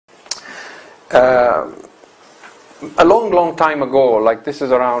a long time ago, like this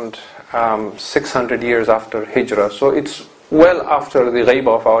is around 600 years after Hijrah, so it's well after the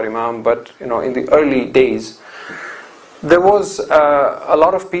ghaibah of our Imam, but in the early days, there was a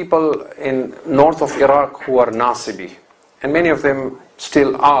lot of people in north of Iraq who are nasibi, and many of them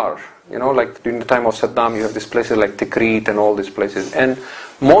still are. Like during the time of Saddam, you have these places like Tikrit and all these places. And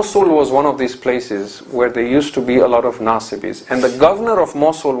Mosul was one of these places where there used to be a lot of nasibis. And the governor of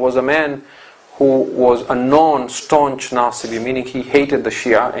Mosul was a man who was a non-staunch nasibi, meaning he hated the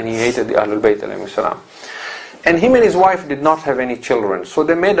Shia and he hated the Ahlul Bayt alayhi salam. And him and his wife did not have any children, so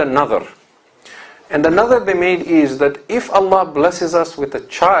they made another. And the nadhr they made is that if Allah blesses us with a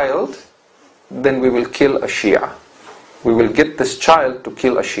child, then we will kill a Shia. We will get this child to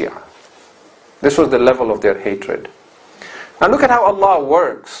kill a Shia. This was the level of their hatred. Now look at how Allah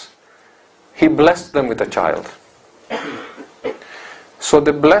works. He blessed them with a child. So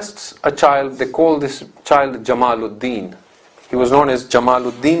they blessed a child, they called this child Jamaluddin. He was known as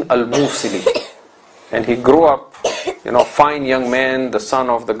Jamaluddin al-Musili. And he grew up, fine young man, the son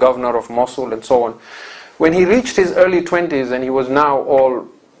of the governor of Mosul and so on. When he reached his early 20s and he was now all,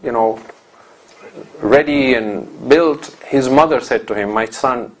 ready and built, his mother said to him, my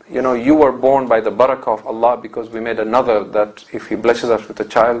son, you were born by the barakah of Allah, because we made another that if He blesses us with a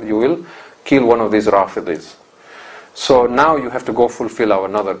child, you will kill one of these Rafidis. So now you have to go fulfill our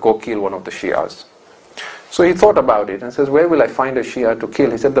nadhr, go kill one of the Shias. So he thought about it and says, where will I find a Shia to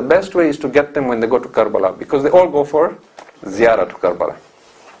kill? He said, the best way is to get them when they go to Karbala, because they all go for Ziyarat to Karbala.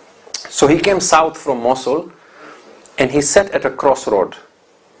 So he came south from Mosul and he sat at a crossroad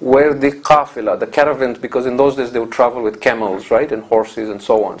where the qafila, the caravans, because in those days they would travel with camels, right, and horses and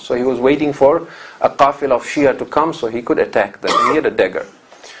so on. So he was waiting for a qafila of Shia to come so he could attack them. He had a dagger.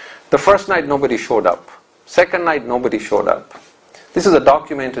 The first night nobody showed up. Second night nobody showed up. This is a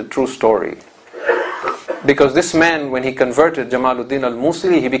documented true story. Because this man, when he converted Jamaluddin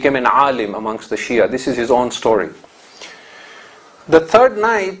al-Musili, he became an alim amongst the Shia. This is his own story. The third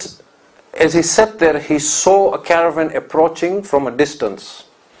night, as he sat there, he saw a caravan approaching from a distance.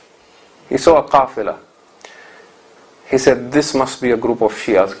 He saw a qafila. He said, this must be a group of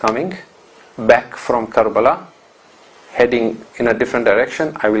Shias coming back from Karbala, heading in a different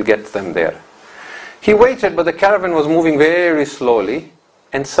direction. I will get them there. He waited, but the caravan was moving very slowly.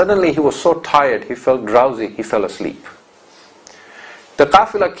 And suddenly he was so tired, he felt drowsy, he fell asleep. The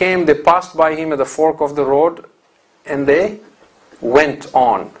qafila came, they passed by him at the fork of the road, and they went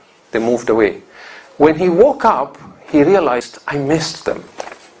on. They moved away. When he woke up, he realized, I missed them.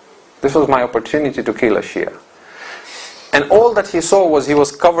 This was my opportunity to kill a Shia. And all that he saw was he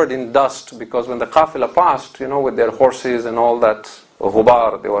was covered in dust, because when the qafila passed, with their horses and all that,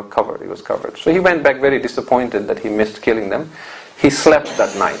 ghubar, they were covered, he was covered. So he went back very disappointed that he missed killing them. He slept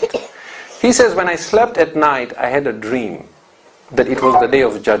that night. He says, when I slept at night, I had a dream that it was the day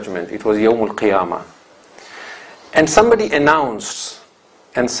of judgment. It was Yawmul Qiyamah. And somebody announced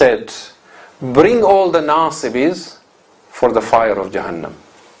and said, bring all the nasibis for the fire of Jahannam.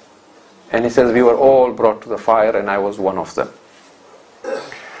 And he says, we were all brought to the fire and I was one of them.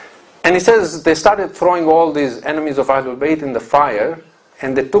 And he says, they started throwing all these enemies of Ahlul Bayt in the fire,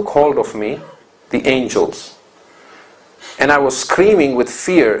 and they took hold of me, the angels. And I was screaming with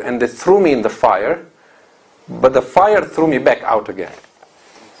fear, and they threw me in the fire, but the fire threw me back out again.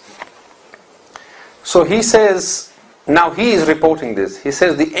 So he says, now he is reporting this. He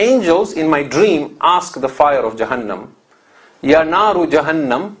says, the angels in my dream asked the fire of Jahannam, Ya naru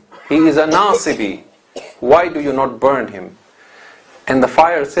Jahannam, he is a nasibi. Why do you not burn him? And the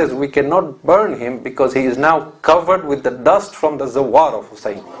fire says, we cannot burn him because he is now covered with the dust from the zawar of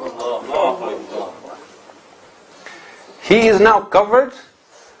Hussain. He is now covered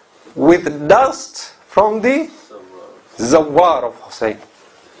with dust from the zawar of Hussain.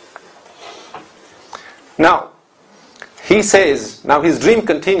 Now, he says, now his dream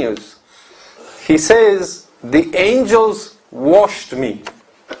continues. He says, the angels washed me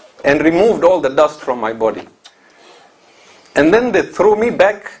and removed all the dust from my body. And then they threw me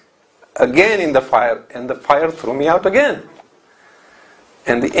back again in the fire, and the fire threw me out again.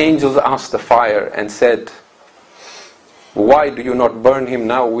 And the angels asked the fire and said, why do you not burn him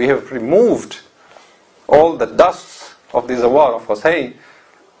now? We have removed all the dust of the zawar of Hussain.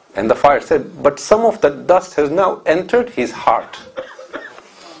 And the fire said, but some of the dust has now entered his heart.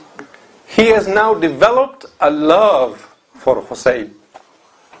 He has now developed a love for Hussain.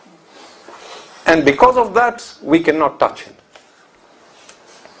 And because of that, we cannot touch him.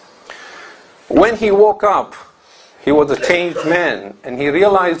 When he woke up, he was a changed man, and he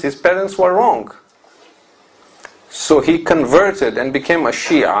realized his parents were wrong. So he converted and became a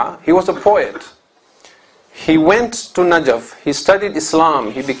Shia. He was a poet. He went to Najaf, he studied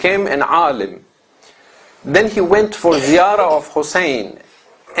Islam, he became an alim. Then he went for Ziyarah of Hussain,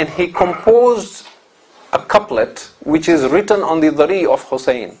 and he composed a couplet which is written on the dhari of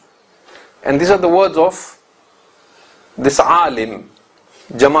Hussain. And these are the words of this alim,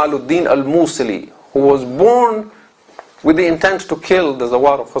 Jamaluddin al-Musili, who was born with the intent to kill the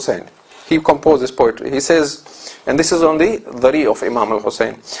zawar of Hussain. He composed this poetry. He says, and this is on the dhari of Imam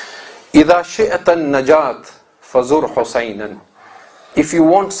al-Hussain, إِذَا شِئَتَ النَّجَاةِ فَزُرْ حُسَيْنًا. If you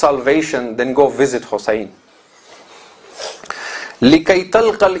want salvation, then go visit Hussain. لِكَيْ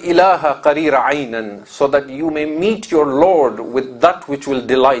تَلْقَ الْإِلَهَ قَرِيرَ عَيْنًا. So that you may meet your Lord with that which will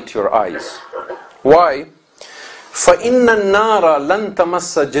delight your eyes. Why? فَإِنَّ النَّارَ لَن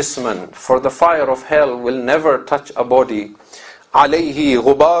تَمَسَّ جِسْمًا. For the fire of hell will never touch a body. عَلَيْهِ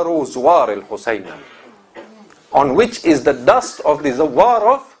غُبَارُ زُوَارِ الْحُسَيْنَ. On which is the dust of the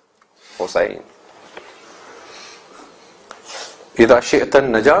zawar of Hussain. إذا شئت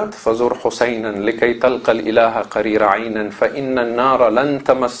النجاة فزر حسينا لكي تلقى الإله قرير عينا فإن النار لن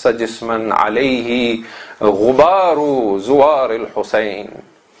تمس جسما عليه غبار زوار الحسين.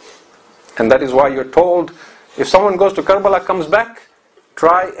 And that is why you're told, if someone goes to Karbala, comes back,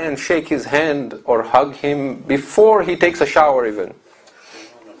 try and shake his hand or hug him before he takes a shower even.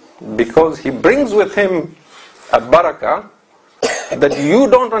 Because he brings with him a barakah that you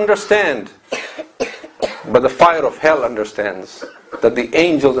don't understand, but the fire of hell understands, that the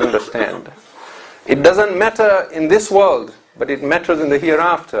angels understand. It doesn't matter in this world, but it matters in the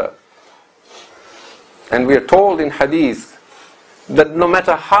hereafter. And we are told in hadith that no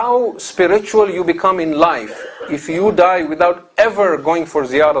matter how spiritual you become in life, if you die without ever going for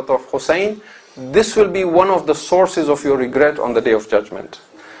ziyarat of Hussain, this will be one of the sources of your regret on the Day of Judgment.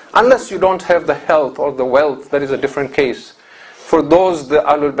 Unless you don't have the health or the wealth, that is a different case. For those, the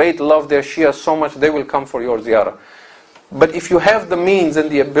Ahlul Bayt love their Shia so much, they will come for your ziyarah. But if you have the means and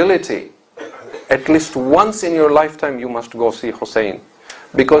the ability, at least once in your lifetime you must go see Hussain.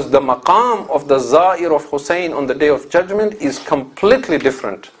 Because the maqam of the Zair of Hussain on the Day of Judgment is completely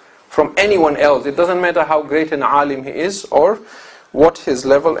different from anyone else. It doesn't matter how great an alim he is or what his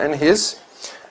level and his